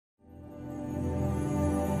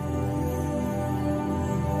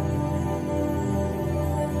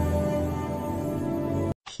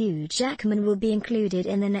Hugh Jackman will be included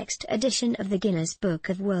in the next edition of the Guinness Book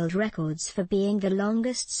of World Records for being the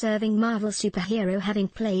longest-serving Marvel superhero, having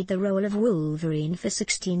played the role of Wolverine for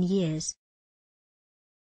 16 years.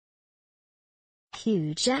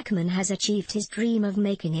 Hugh Jackman has achieved his dream of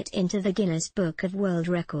making it into the Guinness Book of World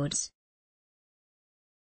Records.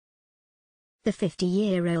 The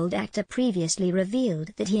 50-year-old actor previously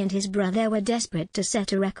revealed that he and his brother were desperate to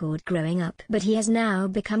set a record growing up, but he has now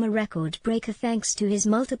become a record breaker thanks to his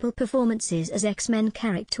multiple performances as X-Men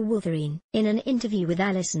character Wolverine. In an interview with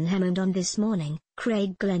Alison Hammond on This Morning,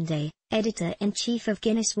 Craig Glenday, editor-in-chief of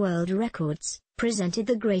Guinness World Records, presented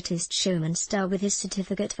The Greatest Showman star with his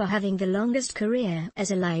certificate for having the longest career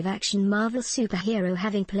as a live-action Marvel superhero,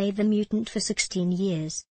 having played the mutant for 16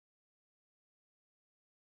 years.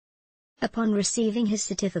 Upon receiving his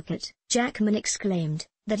certificate, Jackman exclaimed,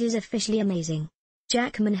 "That is officially amazing."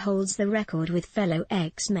 Jackman holds the record with fellow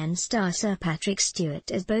X-Men star Sir Patrick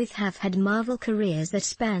Stewart, as both have had Marvel careers that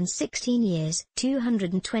span 16 years,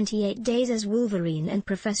 228 days as Wolverine and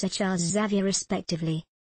Professor Charles Xavier respectively.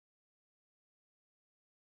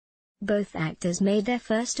 Both actors made their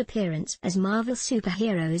first appearance as Marvel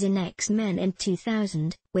superheroes in X-Men in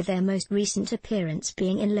 2000, with their most recent appearance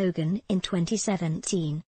being in Logan in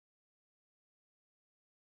 2017.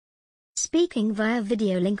 Speaking via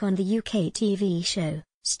video link on the UK TV show,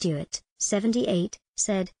 Stewart, 78,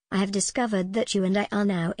 said, "I have discovered that you and I are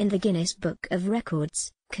now in the Guinness Book of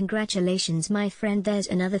Records. Congratulations my friend, there's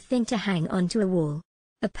another thing to hang onto a wall."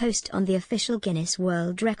 A post on the official Guinness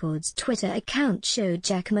World Records Twitter account showed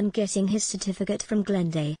Jackman getting his certificate from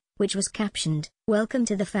Glenday, which was captioned, "Welcome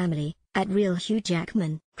to the family, at Real Hugh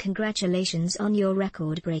Jackman. Congratulations on your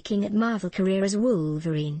record-breaking at Marvel career as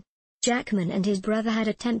Wolverine." Jackman and his brother had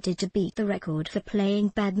attempted to beat the record for playing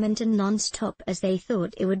badminton non-stop, as they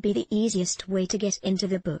thought it would be the easiest way to get into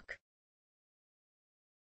the book.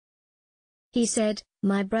 He said,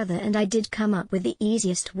 "My brother and I did come up with the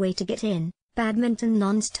easiest way to get in. Badminton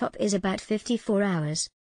non-stop is about 54 hours.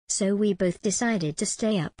 So we both decided to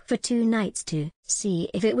stay up for 2 nights to see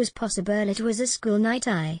if it was possible. It was a school night.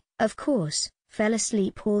 I, of course, fell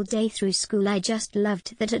asleep all day through school. I just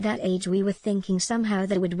loved that at that age we were thinking somehow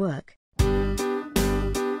that would work."